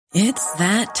It's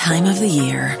that time of the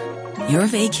year. Your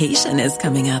vacation is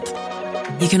coming up.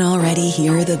 You can already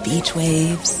hear the beach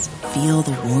waves, feel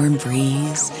the warm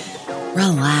breeze,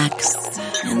 relax,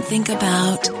 and think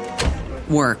about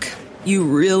work. You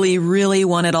really, really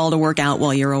want it all to work out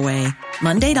while you're away.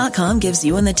 Monday.com gives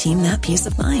you and the team that peace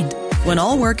of mind. When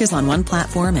all work is on one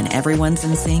platform and everyone's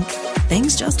in sync,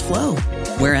 things just flow.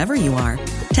 Wherever you are,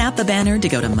 tap the banner to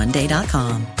go to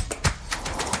Monday.com.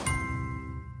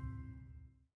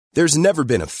 There's never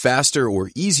been a faster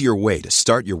or easier way to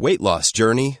start your weight loss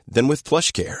journey than with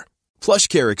PlushCare.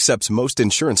 PlushCare accepts most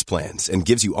insurance plans and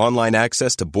gives you online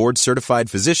access to board-certified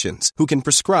physicians who can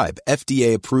prescribe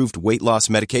FDA-approved weight loss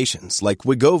medications like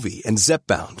Wegovy and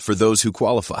Zepbound for those who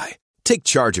qualify. Take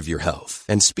charge of your health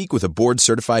and speak with a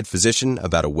board-certified physician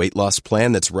about a weight loss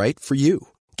plan that's right for you.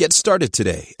 Get started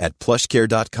today at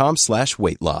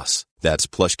plushcare.com/weight loss. That's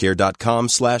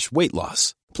plushcare.com/weight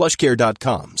loss.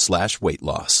 plushcare.com/weight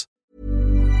loss.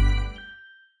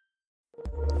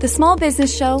 The Small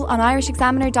Business Show on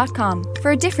irishexaminer.com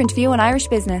for a different view on Irish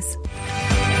business.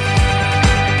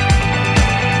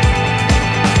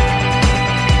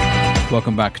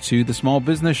 Welcome back to the Small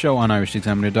Business Show on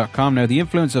irishexaminer.com. Now, the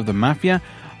influence of the mafia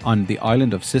on the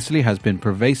island of Sicily has been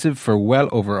pervasive for well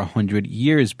over 100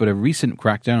 years, but a recent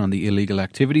crackdown on the illegal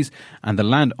activities and the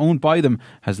land owned by them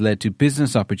has led to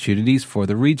business opportunities for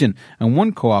the region. And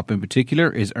one co-op in particular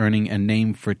is earning a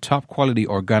name for top quality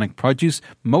organic produce,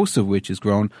 most of which is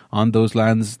grown on those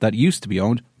lands that used to be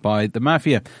owned by the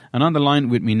mafia. And on the line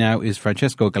with me now is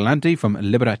Francesco Galanti from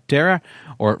Libera Terra,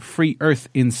 or Free Earth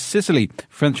in Sicily.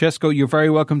 Francesco, you're very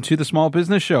welcome to the Small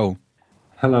Business Show.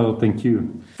 Hello, thank you.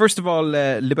 First of all,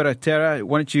 Libera Terra,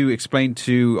 why don't you explain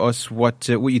to us what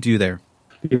you do there?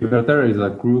 Libera Terra is a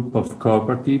group of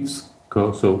cooperatives,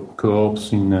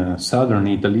 co-ops in southern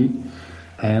Italy,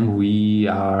 and we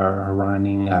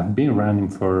have been running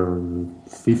for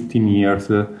 15 years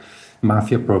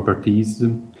mafia properties.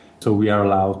 So we are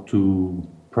allowed to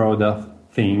produce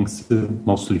things,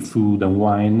 mostly food and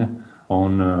wine,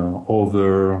 on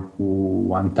over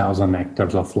 1,000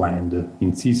 hectares of land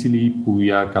in Sicily,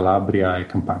 Puglia, Calabria, and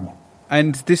Campania.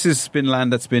 And this has been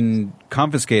land that's been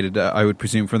confiscated, I would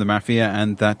presume, from the mafia,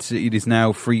 and that it is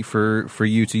now free for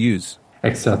you to use.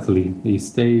 Exactly. It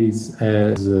stays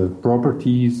as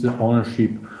properties,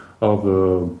 ownership of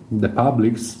the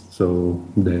publics, so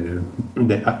the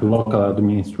local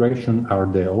administration are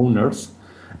the owners,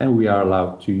 and we are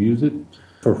allowed to use it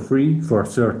for free for a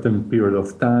certain period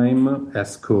of time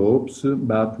as co-ops,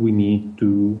 but we need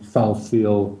to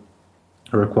fulfill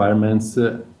requirements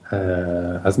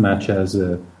as much as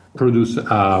produce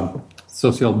a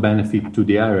social benefit to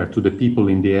the area, to the people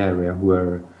in the area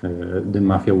where the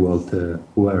mafia wealth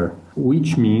were,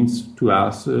 which means to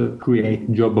us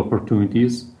create job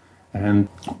opportunities and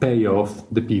pay off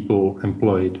the people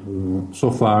employed. So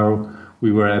far,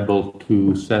 we were able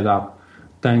to set up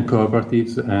 10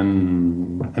 cooperatives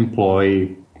and employ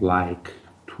like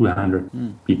 200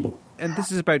 people. And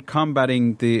this is about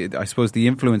combating the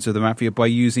influence of the mafia by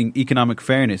using economic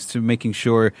fairness to making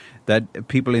sure that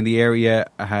people in the area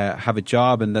have a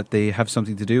job and that they have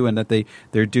something to do and that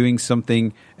they're doing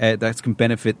something that can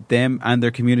benefit them and their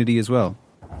community as well.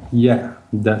 Yeah,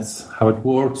 that's how it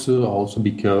works. Also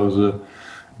because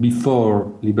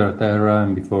before Libera Terra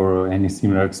and before any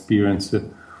similar experience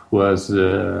was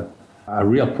a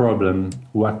real problem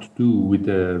what to do with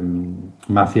the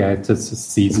mafia assets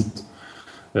seized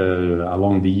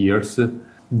along the years.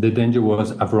 The danger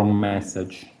was a wrong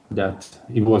message, that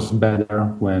it was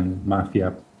better when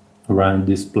mafia ran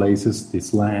these places,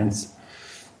 these lands.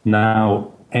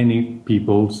 Now any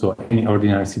people, so any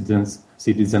ordinary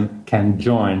citizen can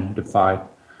join the fight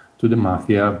to the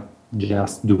mafia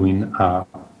just doing a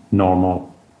normal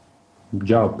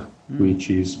job, which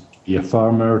is to be a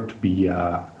farmer, to be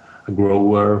a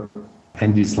grower,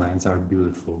 and these lands are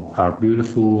beautiful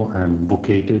and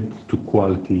vocated to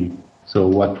quality. So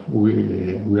what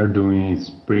we are doing is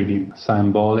pretty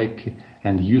symbolic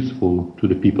and useful to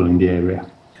the people in the area.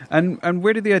 And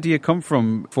where did the idea come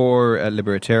from for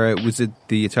Libera Terra? Was it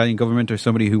the Italian government or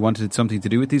somebody who wanted something to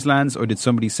do with these lands, or did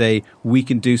somebody say, we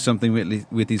can do something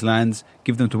with these lands,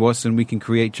 give them to us, and we can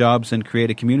create jobs and create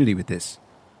a community with this?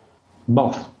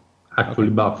 Both.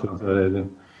 Actually, both.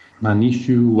 An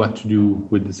issue what to do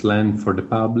with this land for the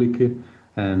public,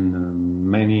 and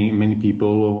many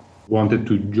people wanted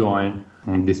to join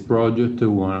on this project,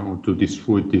 want to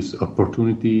disfruit this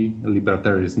opportunity. Libera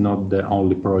Terra is not the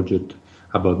only project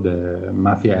about the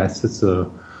mafia assets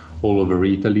all over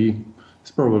Italy.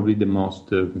 It's probably the most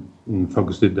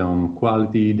focused on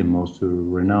quality, the most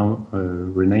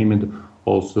renamed,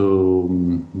 also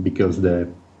because the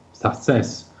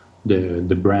success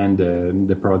the brand,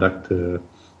 the product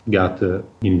got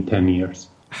in 10 years.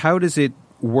 How does it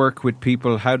work with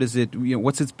people? How does it,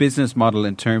 what's its business model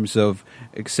in terms of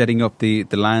setting up the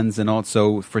lands and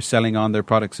also for selling on their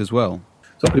products as well?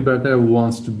 So Liberterra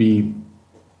wants to be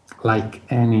like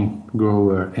any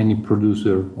grower, any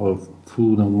producer of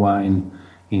food and wine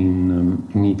in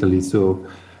Italy. So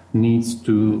needs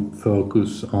to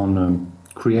focus on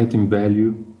creating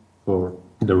value for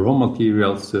the raw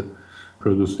materials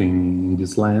producing in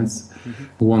these lands.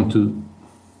 Want to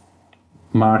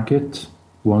market,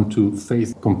 want to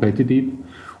face competitive,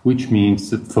 which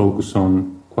means focus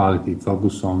on quality,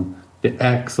 focus on the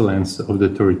excellence of the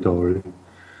territory.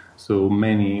 So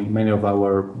many of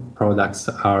our products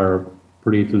are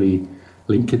pretty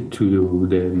linked to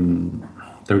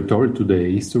the territory, to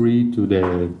the history, to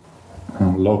the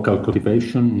local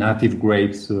cultivation, native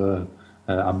grapes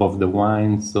above the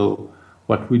wine. So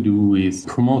what we do is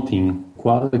promoting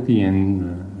quality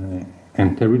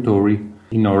and territory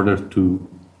in order to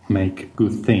make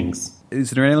good things. Is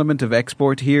there an element of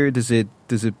export here? Does it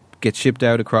get shipped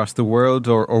out across the world,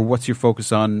 or what's your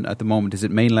focus on at the moment? Is it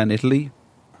mainland Italy?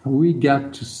 We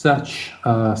got to such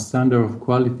a standard of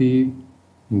quality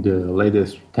in the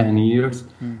latest 10 years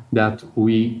that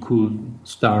we could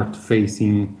start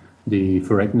facing the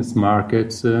fragrance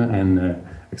markets and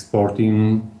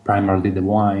exporting primarily the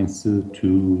wines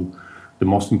to the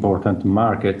most important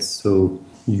markets, so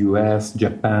US,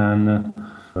 Japan,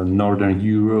 Northern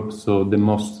Europe, so the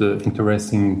most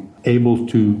interesting, able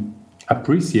to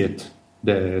appreciate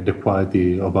the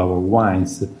quality of our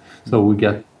wines. So we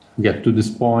get to this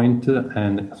point,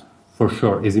 and for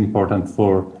sure it's important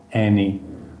for any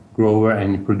grower,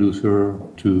 any producer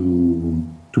to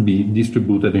be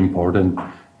distributed, important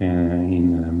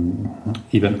in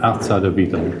even outside of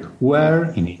Italy.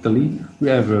 Where in Italy we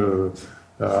have a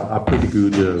pretty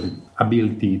good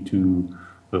ability to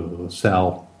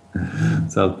sell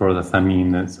products. I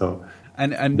mean, so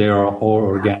and they are all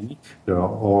organic.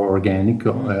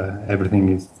 Everything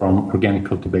is from organic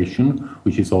cultivation,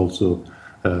 which is also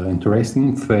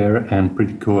interesting, fair, and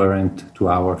pretty coherent to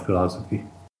our philosophy.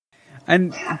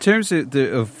 And in terms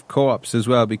of co-ops as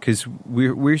well, because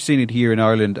we're seeing it here in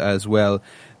Ireland as well.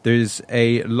 There's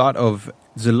a lot of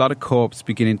co-ops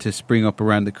beginning to spring up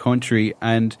around the country,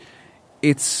 and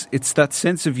it's that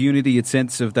sense of unity, a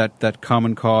sense of that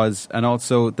common cause, and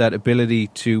also that ability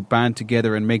to band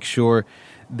together and make sure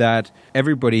that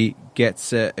everybody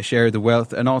gets a share of the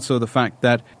wealth, and also the fact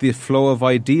that the flow of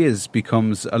ideas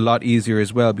becomes a lot easier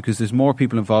as well, because there's more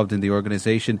people involved in the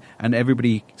organisation and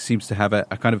everybody seems to have a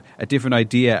kind of a different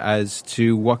idea as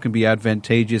to what can be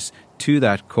advantageous to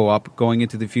that co-op going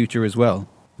into the future as well.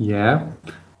 Yeah,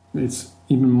 it's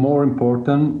even more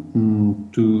important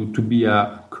to be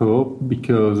a co-op,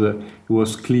 because it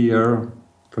was clear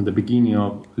from the beginning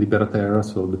of Liberterra,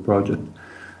 so the project,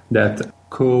 that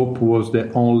co-op was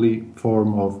the only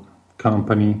form of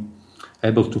company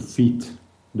able to fit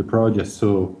the project.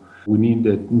 So we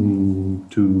needed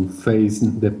to face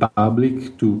the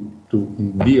public, to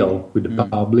deal with the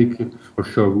public. For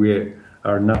sure, we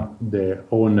are not the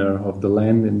owner of the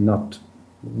land, and not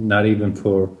even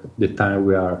for the time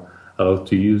we are allowed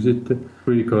to use it.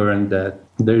 Pretty coherent that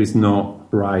there is no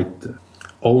right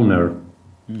owner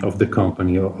of the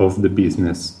company or of the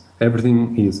business.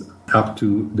 Everything is up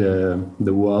to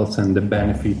the wealth and the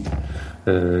benefit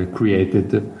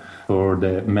created for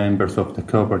the members of the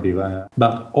cooperative.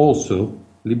 But also,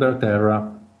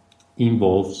 Liberterra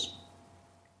involves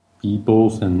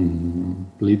peoples and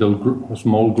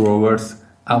small growers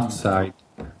outside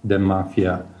the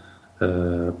mafia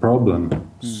problem,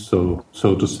 so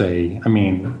to say. I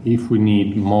mean, if we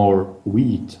need more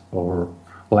wheat or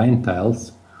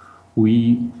lentils,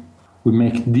 we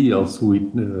make deals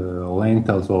with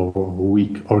lentils or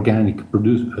weak organic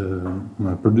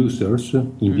producers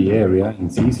in the area, in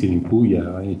Sicily, in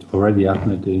Puglia. It already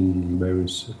happened in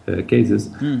various cases,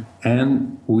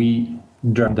 and we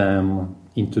drag them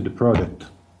into the product,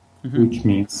 which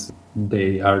means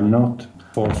they are not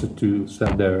forced to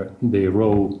sell their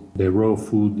raw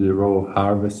food, the raw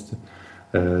harvest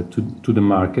to the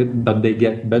market, but they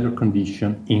get better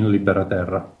condition in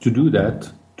Liberterra. To do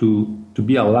that, to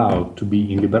be allowed to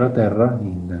be in Liberterra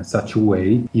in such a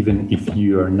way, even if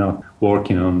you are not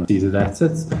working on these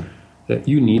assets,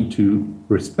 you need to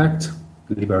respect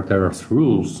Liberterra's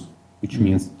rules, which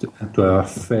means to have a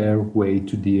fair way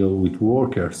to deal with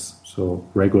workers, so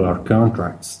regular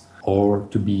contracts, or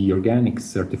to be organic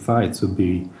certified, so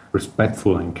be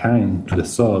respectful and kind to the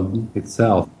soil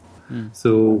itself.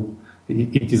 So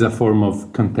it is a form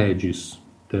of contagious,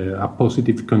 a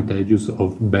positive contagious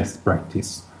of best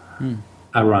practice.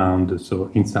 around, so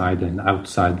inside and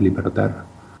outside Liberterra.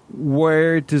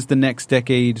 Where does the next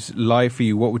decade lie for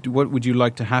you? What would you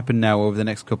like to happen now over the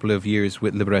next couple of years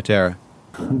with Liberterra?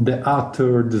 The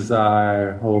utter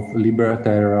desire of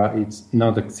Liberterra is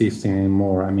not existing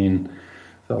anymore. I mean,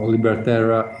 so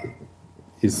Liberterra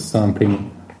is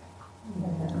something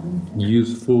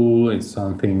useful, it's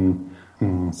something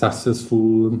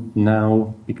successful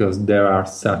now because there are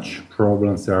such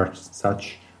problems, there are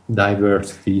such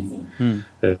diversity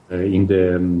in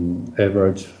the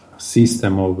average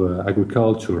system of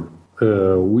agriculture,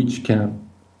 which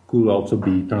could also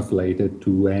be translated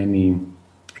to any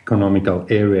economical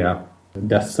area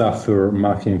that suffer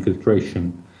mafia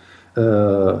infiltration.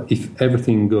 If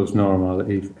everything goes normal,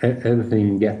 if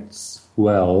everything gets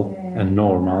well and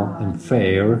normal and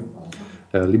fair,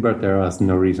 Liberterra has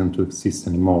no reason to exist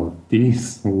anymore.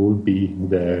 This would be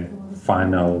the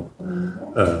final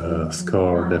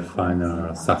score, the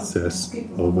final success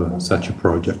of such a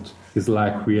project. It's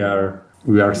like we are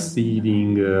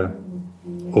seeding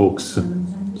oaks,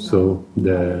 so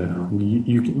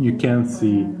you can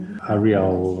see a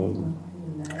real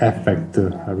effect,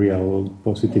 a real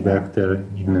positive effect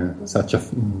in such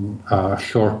a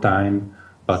short time.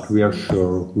 But we are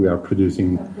sure we are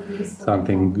producing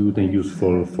something good and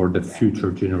useful for the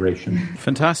future generation.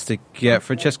 Fantastic. Yeah,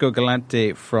 Francesco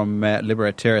Galante from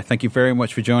Liberterra, thank you very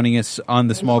much for joining us on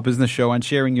the Small Business Show and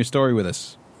sharing your story with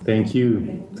us. Thank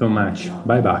you so much.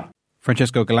 Bye-bye.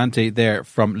 Francesco Galante there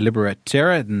from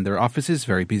Liberterra and their offices,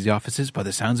 very busy offices by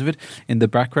the sounds of it, in the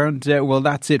background. Well,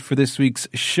 that's it for this week's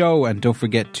show, and don't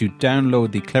forget to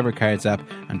download the Clever Cards app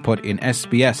and put in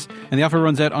SBS. And the offer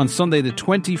runs out on Sunday the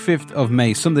 25th of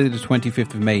May. Sunday the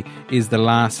 25th of May is the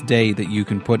last day that you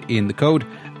can put in the code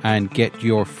and get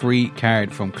your free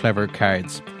card from Clever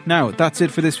Cards. Now, that's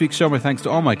it for this week's show. My thanks to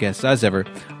all my guests, as ever.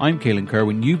 I'm Caelan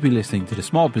Kerwin. You've been listening to The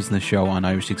Small Business Show on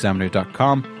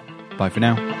IrishExaminer.com. Bye for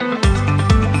now.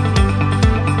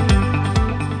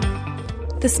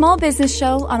 The Small Business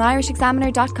Show on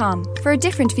IrishExaminer.com for a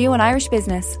different view on Irish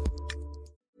business.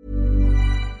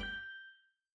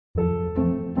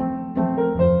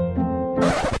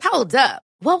 Hold up.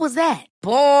 What was that?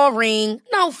 Boring.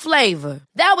 No flavor.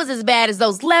 That was as bad as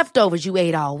those leftovers you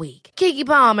ate all week. Keke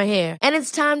Palmer here. And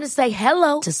it's time to say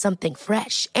hello to something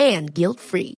fresh and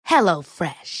guilt-free. Hello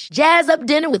Fresh. Jazz up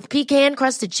dinner with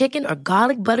pecan-crusted chicken or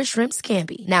garlic butter shrimp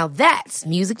scampi. Now that's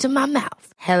music to my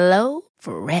mouth. Hello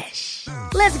Fresh.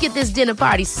 Let's get this dinner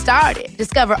party started.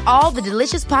 Discover all the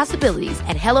delicious possibilities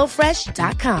at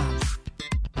HelloFresh.com.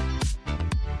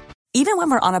 Even when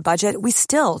we're on a budget, we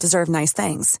still deserve nice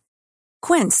things.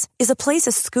 Quince is a place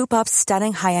to scoop up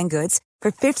stunning high-end goods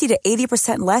for 50 to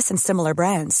 80% less than similar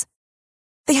brands.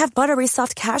 They have buttery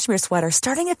soft cashmere sweaters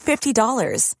starting at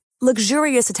 $50,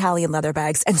 luxurious Italian leather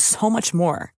bags, and so much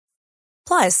more.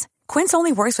 Plus, Quince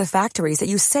only works with factories that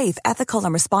use safe, ethical,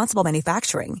 and responsible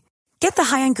manufacturing. Get the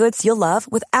high-end goods you'll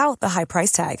love without the high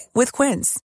price tag with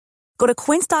Quince. Go to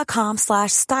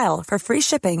quince.com/style for free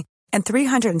shipping and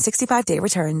 365-day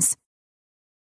returns.